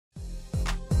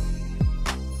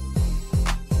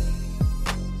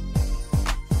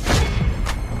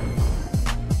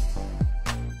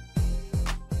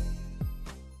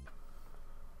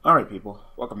Alright people,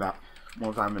 welcome back.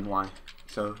 More Vitamin Y.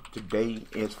 So today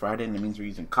is Friday and it means we're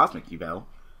using Cosmic Yubel.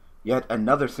 Yet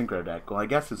another Synchro deck. Well, I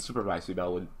guess if Supervised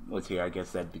Yubel was here, I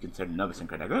guess that'd be considered another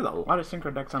Synchro deck. There's a lot of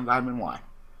Synchro decks on Vitamin Y.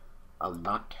 A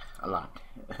lot.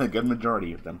 A good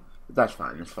majority of them. But that's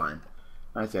fine, it's fine.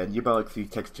 Like I said, Yubel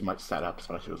takes too much setup,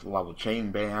 especially with level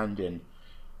chain band and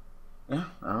yeah,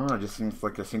 I don't know, it just seems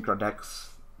like the Synchro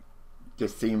decks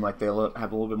just seem like they have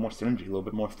a little bit more synergy, a little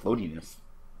bit more floatiness.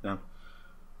 You know?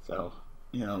 So,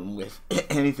 you know, with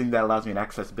anything that allows me to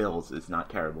access bills is not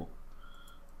terrible.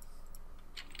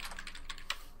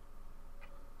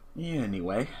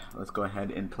 Anyway, let's go ahead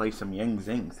and play some Yang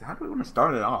Zings. How do we want to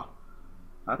start it off?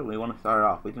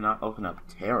 We did not open up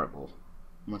terrible,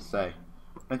 I must say.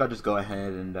 I think I'll just go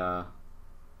ahead and,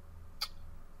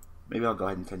 maybe I'll go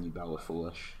ahead and send you Bell with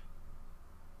Foolish.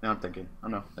 Now I'm thinking.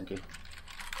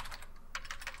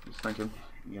 Just thinking.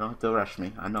 You don't have to rush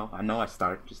me. I know I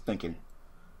start. Just thinking.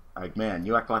 Like, man,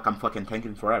 you act like I'm fucking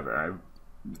tanking forever.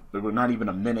 We're not even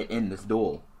a minute in this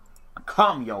duel.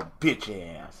 Calm your bitch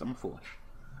ass. I'm foolish.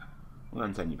 I'm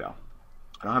going to send you Bell.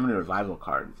 I don't have any revival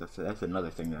cards. That's another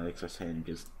thing that makes us saying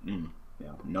just, you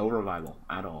know, no revival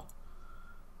at all.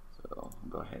 So, I'll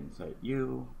go ahead and set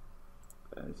you.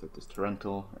 Set this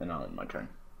Torrential, and I'll end my turn.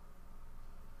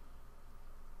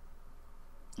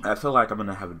 I feel like I'm going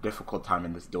to have a difficult time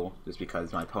in this duel, just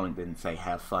because my opponent didn't say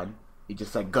have fun. He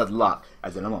just said good luck,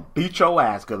 as in I'm going to beat your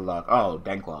ass, good luck. Oh,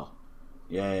 Danklaw.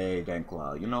 Yay,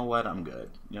 Danklaw. You know what? I'm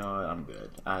good. I'm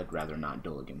good. I'd rather not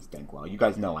duel against Danklaw. You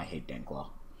guys know I hate Danklaw.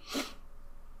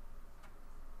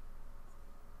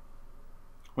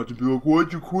 Why'd you be like,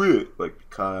 why'd you quit? Like,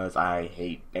 because I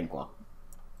hate Danklaw.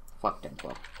 Fuck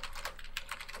Danklaw.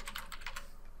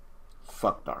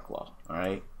 Fuck Darklaw,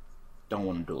 alright? Don't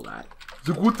want to duel that. It's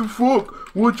like, what the fuck?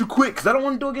 Why'd you quit? Because I don't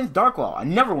want to do against Darklaw. I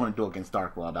never want to do against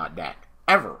Darklaw deck.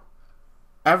 Ever.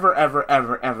 Ever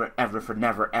for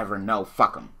never, ever, no.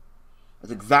 Fuck him.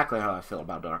 That's exactly how I feel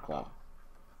about Darklaw.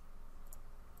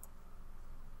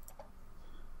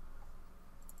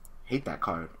 Hate that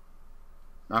card.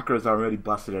 Macro's already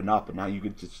busted it up, and now you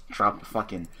could just drop the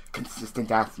fucking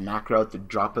consistent-ass macro at the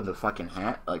drop of the fucking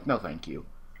hat? Like, no thank you.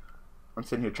 I'm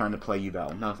sitting here trying to play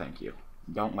Yubel. No thank you.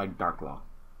 Don't like Darklaw.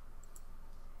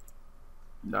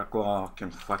 Darklaw can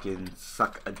fucking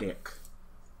suck a dick.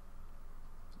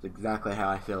 That's exactly how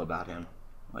I feel about him.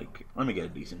 Like, let me get a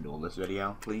decent duel this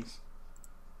video, please.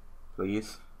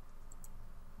 Please.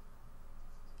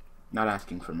 Not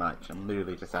asking for much. I'm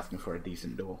literally just asking for a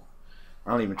decent duel.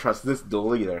 I don't even trust this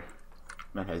duel either.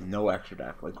 Man has no extra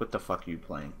deck. Like, what the fuck are you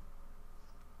playing?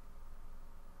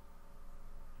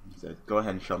 He said, go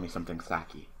ahead and show me something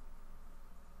sacky.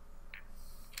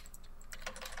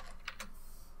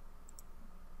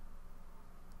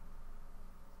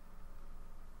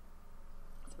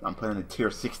 I'm playing a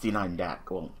tier 69 deck.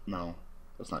 Well, no,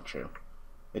 that's not true.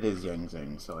 It is Yang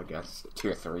Zing, so I guess a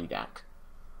tier 3 deck.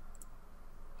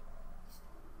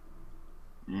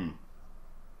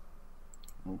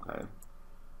 Okay.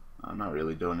 I'm not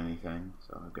really doing anything,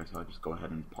 so I guess I'll just go ahead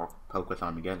and poke with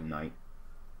Armageddon Knight.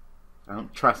 I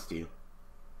don't trust you.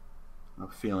 I have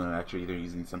a feeling that you're either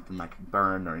using something like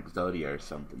Burn or Exodia or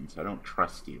something, so I don't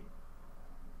trust you.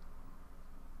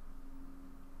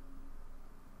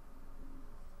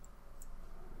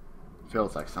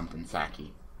 Feels like something sacky.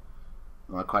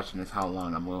 My question is how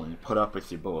long I'm willing to put up with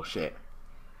your bullshit.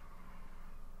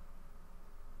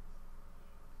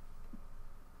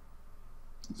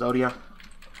 Exodia.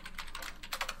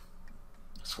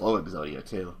 Slow Exodia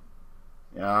too.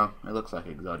 Yeah, it looks like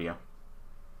Exodia.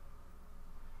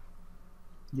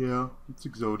 Yeah, it's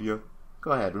Exodia.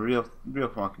 Go ahead, reveal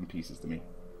fucking pieces to me.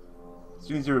 As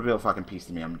soon as you reveal a fucking piece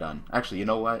to me, I'm done. Actually, you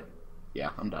know what? Yeah,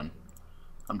 I'm done.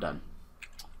 I'm done.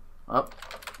 Up.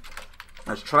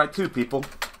 Let's try two, people.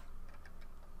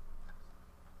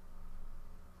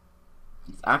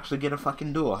 Let's actually get a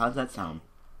fucking duel. How's that sound?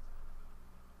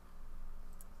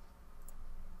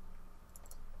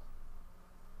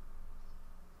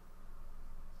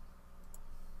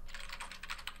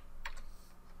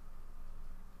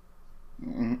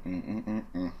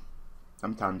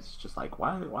 Sometimes it's just like,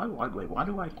 why do I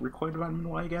record Vitamin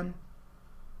Y again?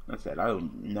 I said, I will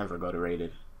never go to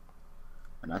rated.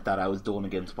 And I thought I was dueling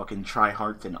against fucking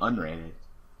tryhards and unrated.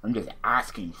 I'm just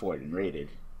asking for it in rated.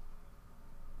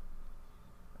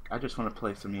 I just want to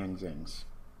play some Yang Zings.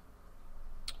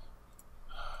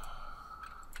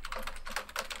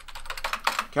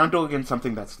 Can I duel against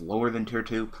something that's lower than tier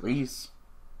 2, please?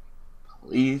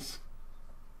 Please?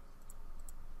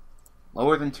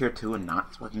 Lower than tier 2 and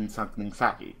not fucking something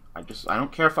sacky. I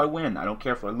don't care if I win, I don't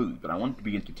care if I lose, but I want it to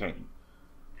be entertaining.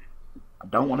 I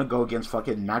don't want to go against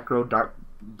fucking macro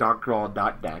Dark Draw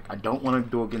dot deck. I don't want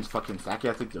to do against fucking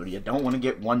Sarcastic Zodi. I don't want to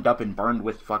get one up and burned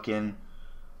with fucking...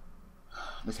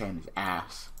 This hand is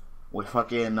ass. With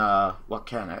fucking,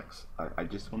 Volcanics. I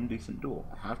just want a decent duel.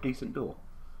 A half decent duel.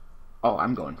 Oh,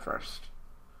 I'm going first.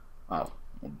 Oh,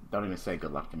 well, don't even say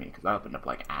good luck to me, because I opened up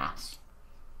like ass.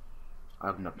 I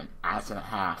opened up an ass and a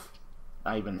half.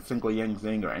 Not even a single Yang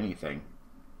Zing or anything.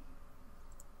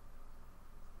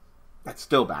 That's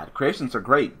still bad. Creations are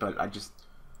great, but I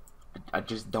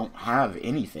just don't have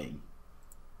anything.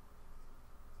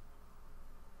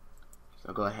 So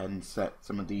I'll go ahead and set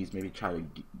some of these, maybe try to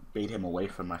bait him away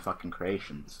from my fucking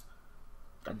creations.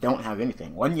 I don't have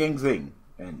anything. One Yang Zing,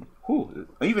 and whew,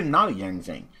 even not a Yang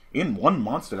Zing. Even one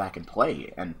monster that I can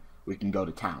play, and we can go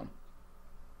to town.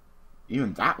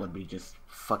 Even that would be just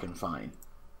fucking fine.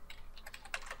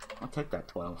 I'll take that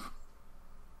 12.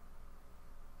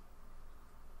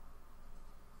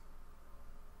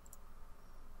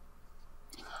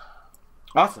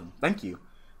 Awesome, thank you.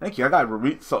 Thank you. I got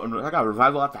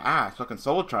revival out the ass, fucking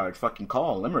soul charge, fucking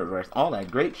call, limit reverse, all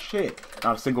that great shit.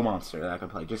 Not a single monster that I can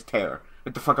play, just tear.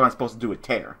 What the fuck am I supposed to do with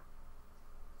tear?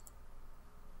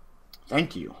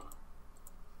 Thank you.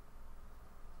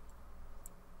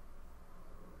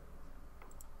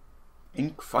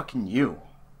 Ink fucking you.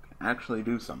 Can actually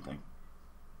do something.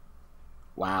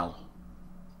 Wow.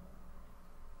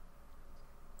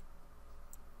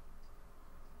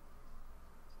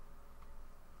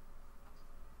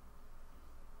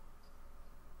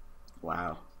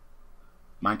 Wow.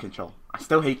 Mind control. I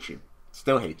still hate you.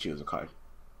 Still hate you as a card.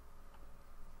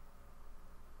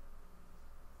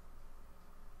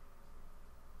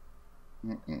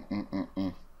 You're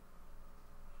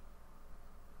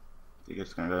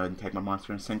just gonna go ahead and take my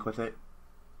monster and sync with it?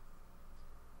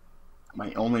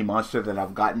 My only monster that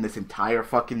I've gotten this entire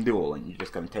fucking duel, and you're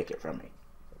just gonna take it from me.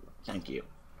 Thank you.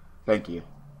 Thank you.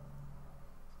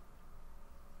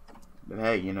 But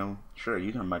hey, you know, sure,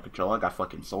 you can mind control. I got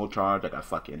fucking soul charge, I got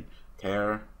fucking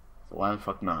tear. So why the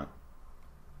fuck not?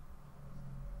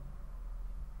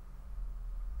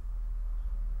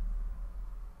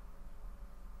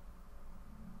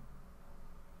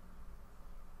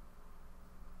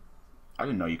 I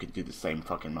didn't know you could do the same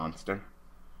fucking monster.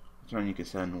 Turn, you can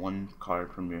send one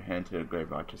card from your hand to the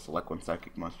graveyard to select one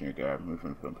psychic monster in your graveyard, move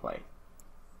them from play.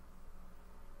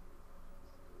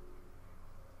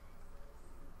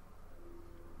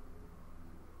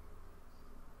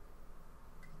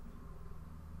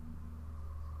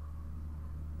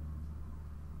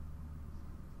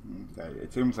 Okay,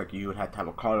 it seems like you would have to have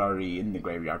a card already in the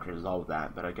graveyard to resolve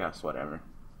that, but I guess whatever.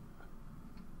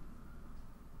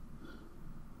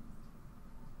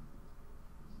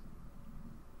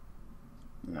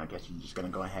 And I guess you're just gonna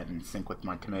go ahead and sync with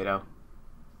my tomato.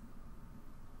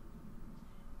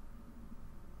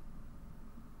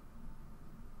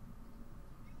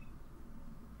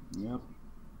 Yep.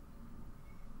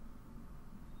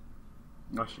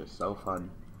 That's just so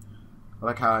fun. I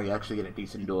like how you actually get a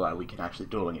decent duel that we can actually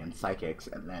duel against psychics,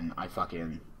 and then I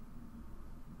fucking...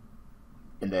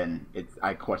 And then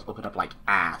I of course open up like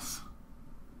ass.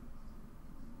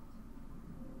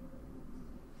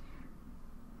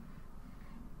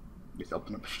 Just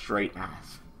open up straight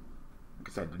ass. Like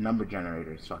I said, the number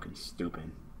generator is fucking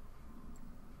stupid.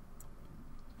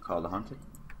 Call the Haunted.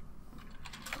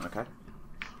 Okay.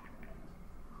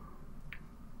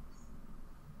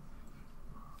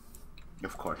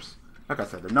 Of course. Like I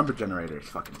said, the number generator is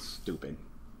fucking stupid.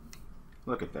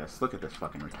 Look at this. Look at this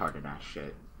fucking retarded ass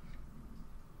shit.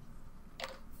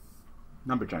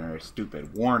 Number generator is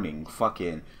stupid. Warning.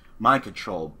 Fucking mind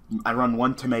control. I run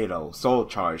one tomato. Soul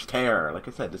charge. Terror. Like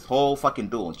I said, this whole fucking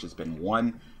duel has just been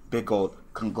one big old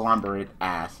conglomerate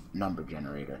ass number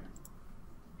generator.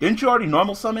 Didn't you already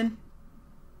normal summon?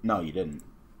 No, you didn't.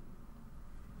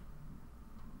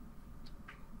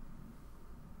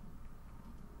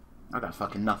 I got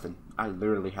fucking nothing. I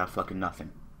literally have fucking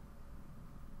nothing.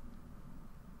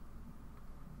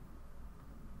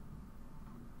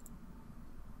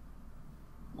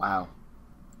 Wow.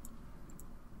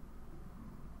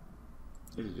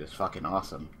 This is just fucking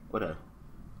awesome. What a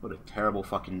terrible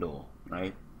fucking duel,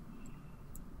 right?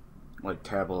 What a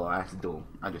terrible ass duel.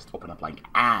 I just open up like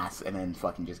ass and then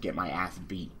fucking just get my ass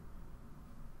beat.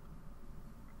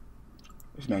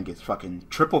 This man gets fucking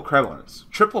triple Kremlins.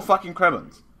 Triple fucking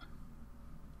Kremlins.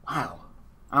 Wow.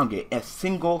 I don't get a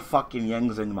single fucking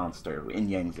Yang Zing monster in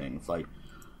Yang Zing. It's like,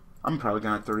 I'm probably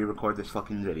gonna have to re-record this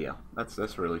fucking video.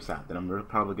 That's really sad that I'm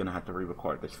probably gonna have to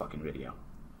re-record this fucking video.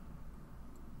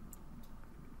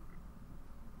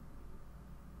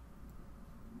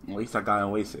 At least I got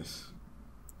Oasis.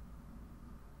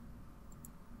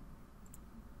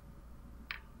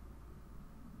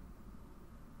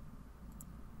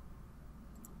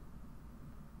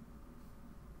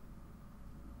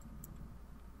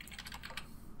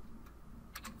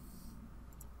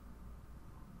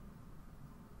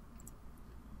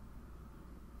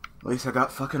 At least I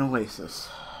got fucking Oasis.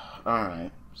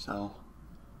 Alright, so...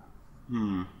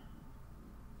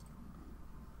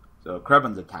 So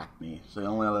Krebin's attacked me, so the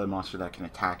only other monster that can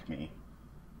attack me.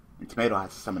 And Tomato has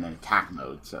to summon in attack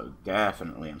mode, so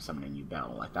definitely I'm summoning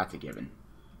Yubel, like that's a given.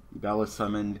 Yubel is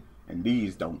summoned, and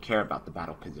these don't care about the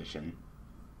battle position.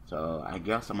 So I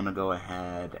guess I'm gonna go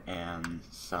ahead and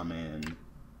summon...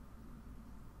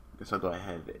 I guess I'll go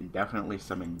ahead and definitely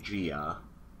summon Gia.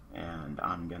 And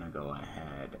I'm gonna go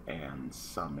ahead and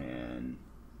summon...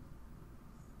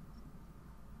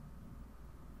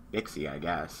 Bixie, I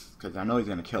guess, because I know he's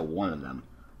gonna kill one of them.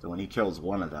 So when he kills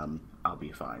one of them, I'll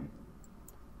be fine.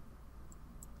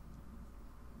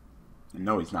 I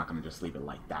know he's not gonna just leave it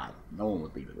like that. No one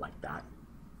would leave it like that.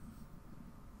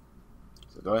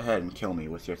 So go ahead and kill me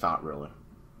with your Thought Ruler.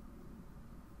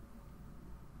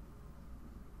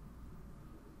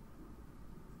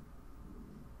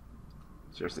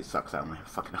 Seriously sucks I only have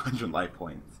fucking 100 life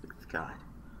points. God.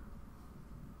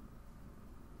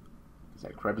 Is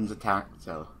that Krebin's attack,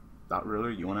 so... Thought Ruler,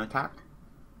 you want to attack?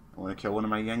 I want to kill one of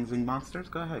my Yangzing monsters?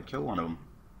 Go ahead, kill one of them.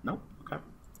 Nope, okay.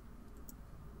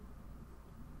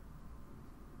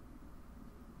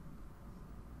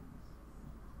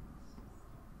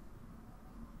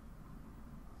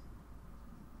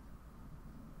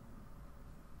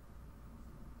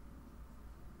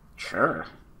 Sure.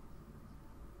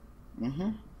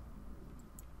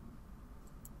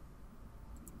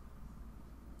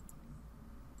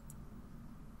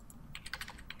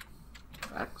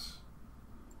 X.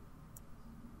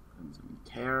 And some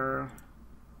Terror.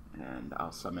 And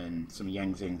I'll summon some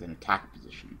Yangzings in attack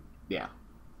position. Yeah.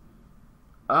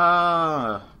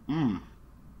 Let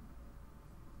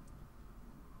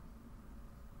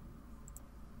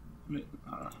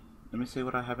me see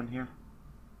what I have in here.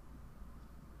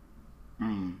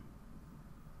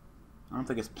 I don't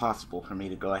think it's possible for me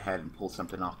to go ahead and pull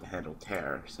something off the Handle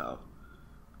Terror, so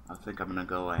I think I'm gonna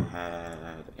go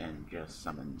ahead and just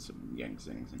summon some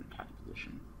Yangzings in attack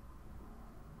position.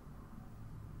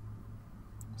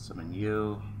 Summon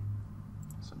you.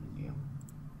 Summon you.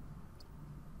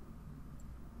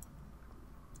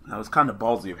 That was kind of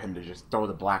ballsy of him to just throw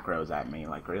the Black Rose at me,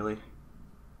 like, really?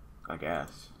 I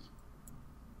guess.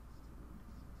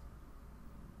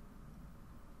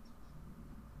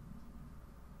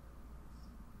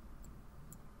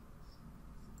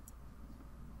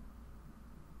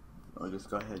 I'll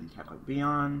just go ahead and attack like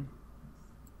Beyond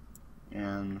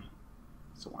and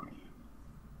Sawani.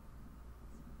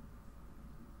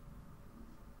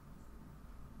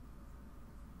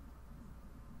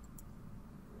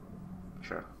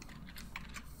 Sure.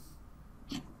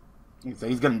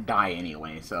 He's gonna die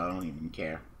anyway, so I don't even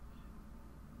care.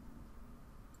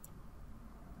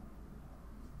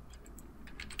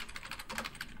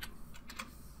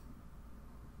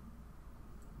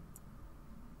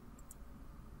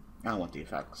 I don't want the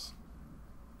effects.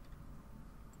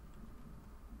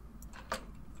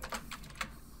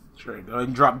 Sure, go ahead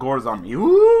and drop Gores on me.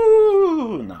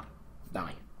 Ooh, no.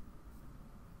 Die.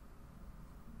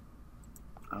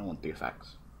 I don't want the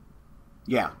effects.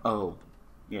 Yeah, oh.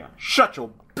 Yeah. Shut your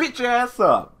bitch ass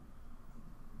up!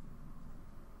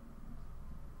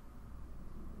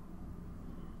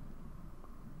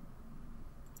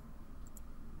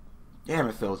 Damn,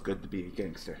 it feels good to be a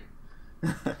gangster.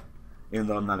 Even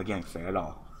though I'm not a gangster at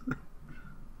all.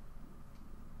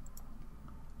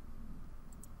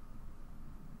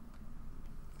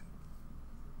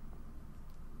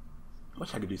 I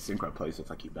wish I could do synchro plays with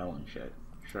like Yubel and shit.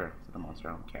 Sure, it's a monster,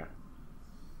 I don't care.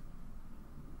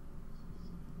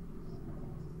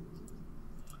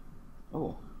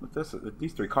 Oh, with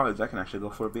these 3 cards, I can actually go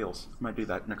for Beals. I might do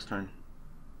that next turn.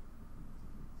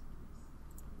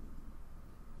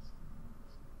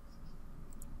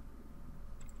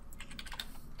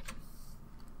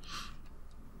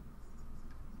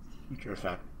 What's your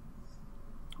effect?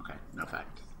 Okay, no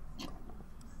effect.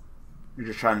 You're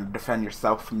just trying to defend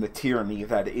yourself from the tyranny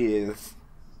that is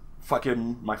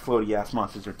fucking my floaty ass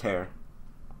monsters or Terror.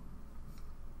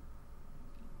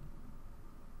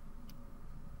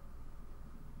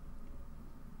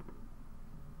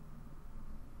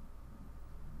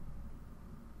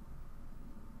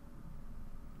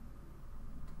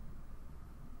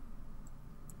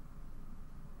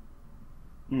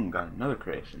 Got another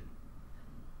creation.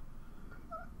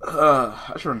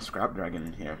 I should run Scrap Dragon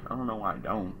in here. I don't know why I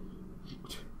don't.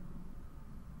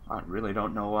 I really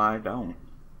don't know why I don't.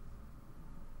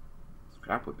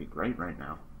 Scrap would be great right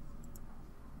now.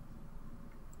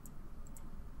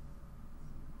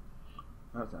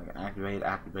 I was like,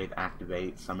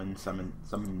 activate,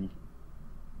 summon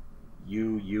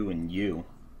you, and you.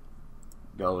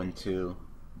 Go into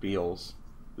Beals,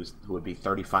 who would be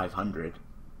 3,500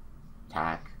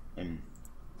 attack, and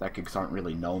psychics aren't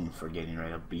really known for getting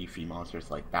rid of beefy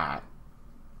monsters like that.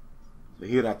 So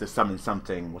he would have to summon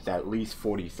something with at least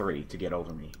 43 to get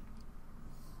over me.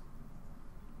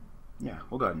 Yeah,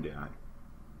 we'll go ahead and do that.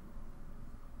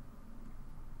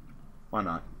 Why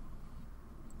not?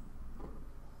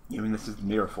 I mean, this is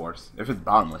Mirror Force. If it's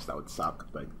bottomless, that would suck,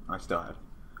 but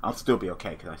I'll still be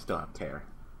okay because I still have Tear.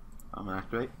 I'm gonna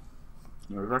activate.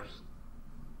 Reverse.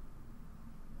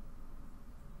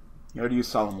 You already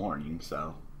used Solemn Warning,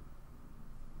 so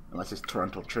unless it's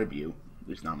Torrential Tribute,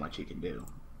 there's not much he can do.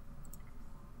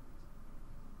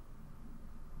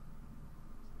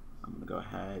 I'm gonna go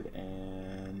ahead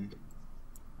and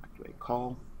activate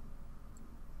Call.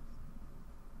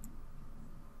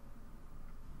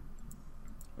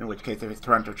 In which case, if it's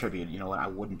Torrential Tribute, you know what, I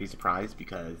wouldn't be surprised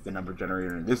because the number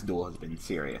generator in this duel has been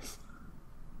serious.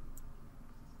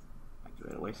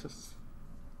 Activate Oasis.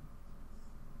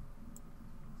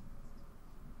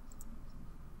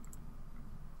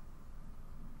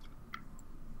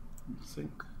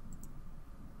 Sync.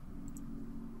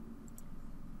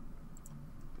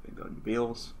 Then go to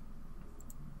Yubel's.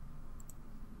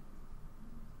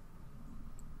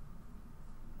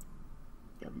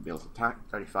 Yubel's attack,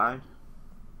 35.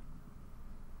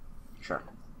 Sure.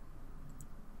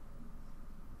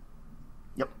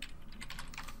 Yep.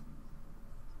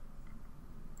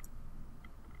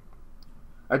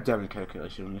 A Devon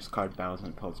calculation. When this card battles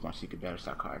and pulls my secret banish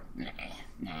that card. Nah.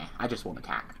 I just won't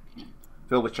attack.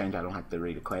 Filled with change, I don't have to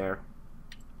redeclare.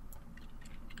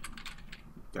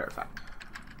 Their effect.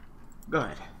 Go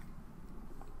ahead.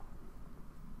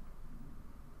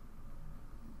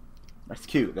 That's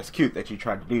cute. That's cute that you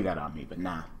tried to do that on me, but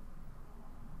nah.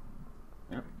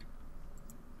 Yep.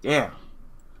 Yeah.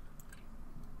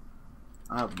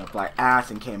 I opened up like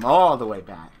ass and came all the way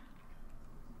back.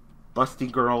 Busty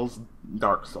Girls,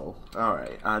 Dark Soul.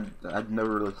 Alright, I've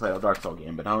never really played a Dark Soul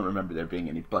game, but I don't remember there being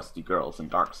any busty girls in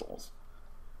Dark Souls.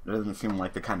 It doesn't seem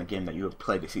like the kind of game that you would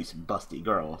play to see some busty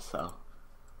girls, so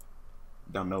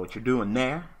don't know what you're doing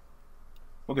there.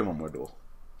 We'll get one more duel,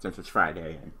 since it's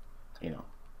Friday, and, you know,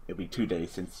 it'll be 2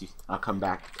 days since I'll come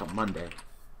back till Monday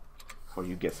before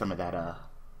you get some of that,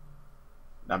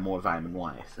 that more vitamin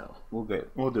Y, so we'll do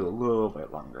a little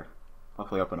bit longer.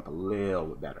 Hopefully open up a little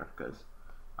bit better, because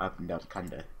I opened up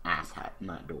kind of asshat in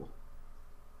that duel.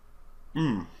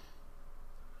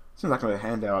 Seems like a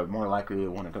hand that I would more likely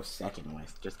to want to go second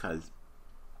with, just because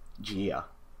Gia.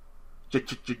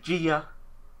 Gia.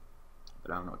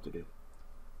 But I don't know what to do.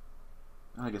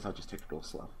 I guess I'll just take the duel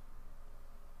slow.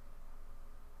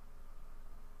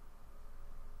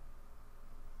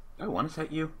 Do I want to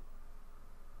set you?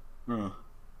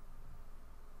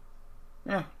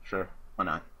 Yeah, sure. Why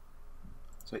not?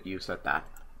 Set you, set that.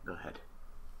 Go ahead.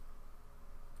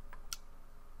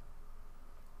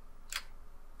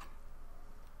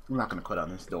 I'm not going to quit on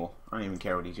this duel. I don't even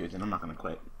care what he's using. I'm not going to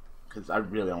quit. Because I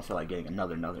really don't feel like getting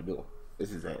another duel.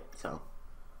 This is it. So,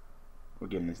 we're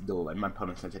getting this duel. And my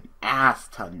opponent sends an ass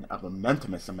ton of a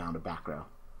momentous amount of back row.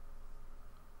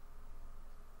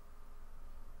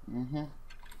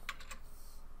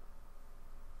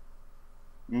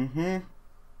 It's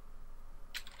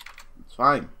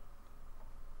fine.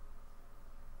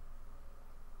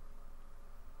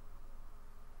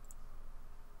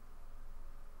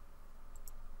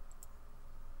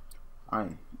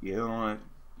 Fine. You want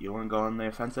to go on the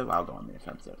offensive? I'll go on the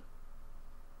offensive.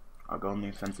 I'll go on the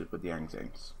offensive with the Yang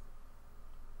Zings.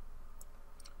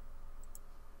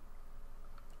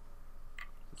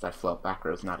 Since that float back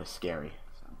row is not as scary.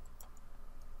 So.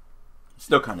 It's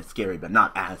still kind of scary, but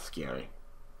not as scary.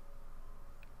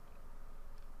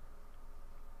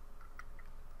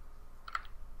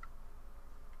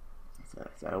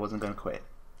 So I wasn't going to quit.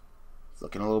 It's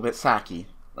looking a little bit sacky.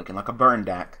 Looking like a burn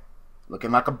deck.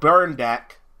 Looking like a burn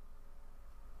deck.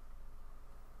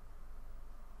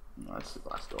 No, that's the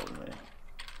last door over there.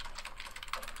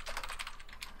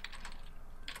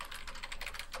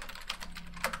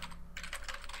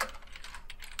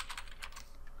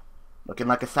 Looking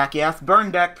like a sacky ass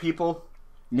burn deck, people.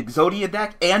 An Exodia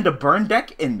deck and a burn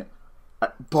deck in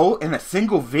both in a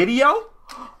single video?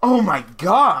 Oh my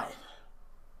god!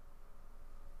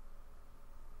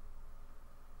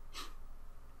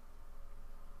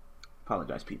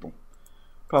 Apologize, people.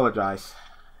 Apologize.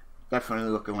 Definitely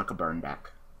looking like a burn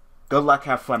deck. Good luck,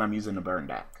 have fun. I'm using a burn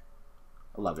deck.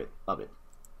 I love it. Love it.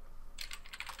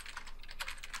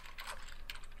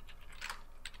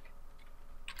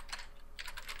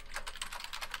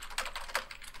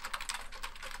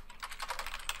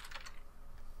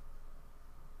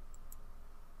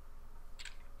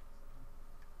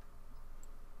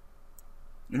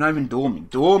 You're not even duel me.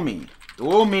 Duel me.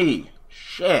 Duel me.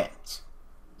 Shit.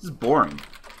 This is boring.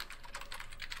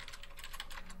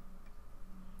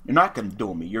 You're not gonna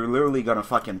duel me. You're literally gonna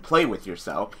fucking play with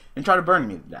yourself and try to burn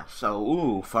me to death. So,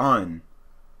 ooh, fun.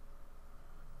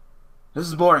 This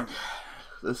is boring.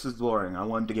 This is boring. I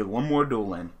wanted to get one more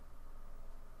duel in.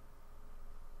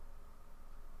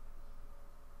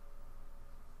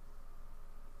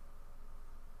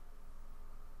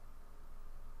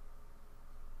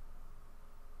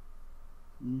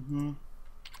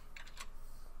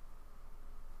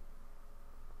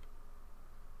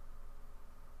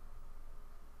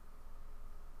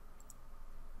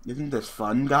 Isn't this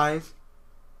fun, guys?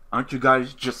 Aren't you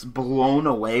guys just blown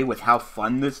away with how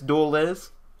fun this duel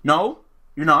is? No?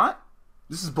 You're not?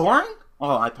 This is boring?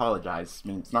 Oh, I apologize. I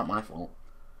mean, it's not my fault.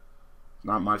 It's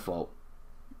not my fault.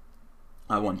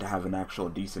 I want to have an actual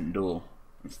decent duel.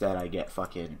 Instead, I get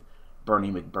fucking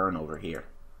Bernie McBurn over here.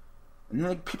 And then,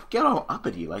 like, people get all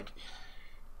uppity, like...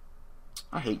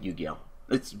 I hate Yu-Gi-Oh!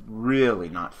 It's really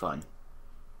not fun.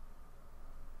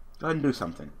 Go ahead and do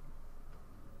something.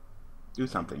 Do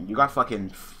something. You got fucking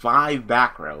 5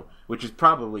 back row, which is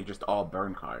probably just all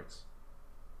burn cards.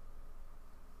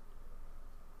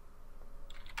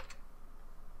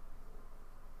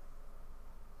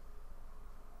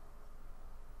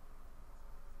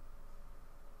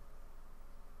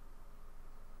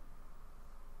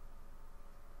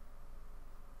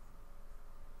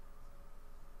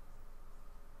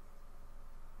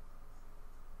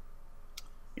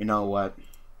 You know what?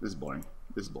 This is boring.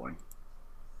 This is boring.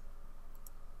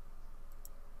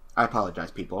 I apologize,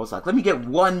 people. I was like, let me get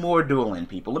one more duel in,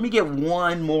 people. Let me get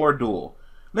one more duel.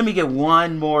 Let me get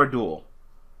one more duel.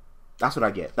 That's what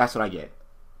I get. That's what I get.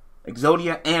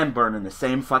 Exodia and Burn in the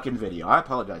same fucking video. I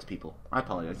apologize, people. I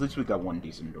apologize. At least we got one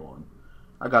decent duel in.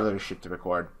 I got other shit to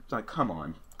record. It's like, come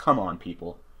on. Come on,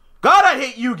 people. God, I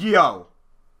hate Yu-Gi-Oh!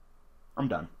 I'm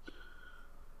done.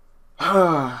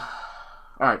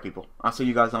 Alright, people. I'll see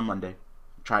you guys on Monday.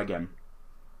 Try again.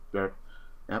 Yep.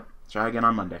 Try again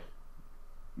on Monday.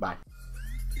 Bye.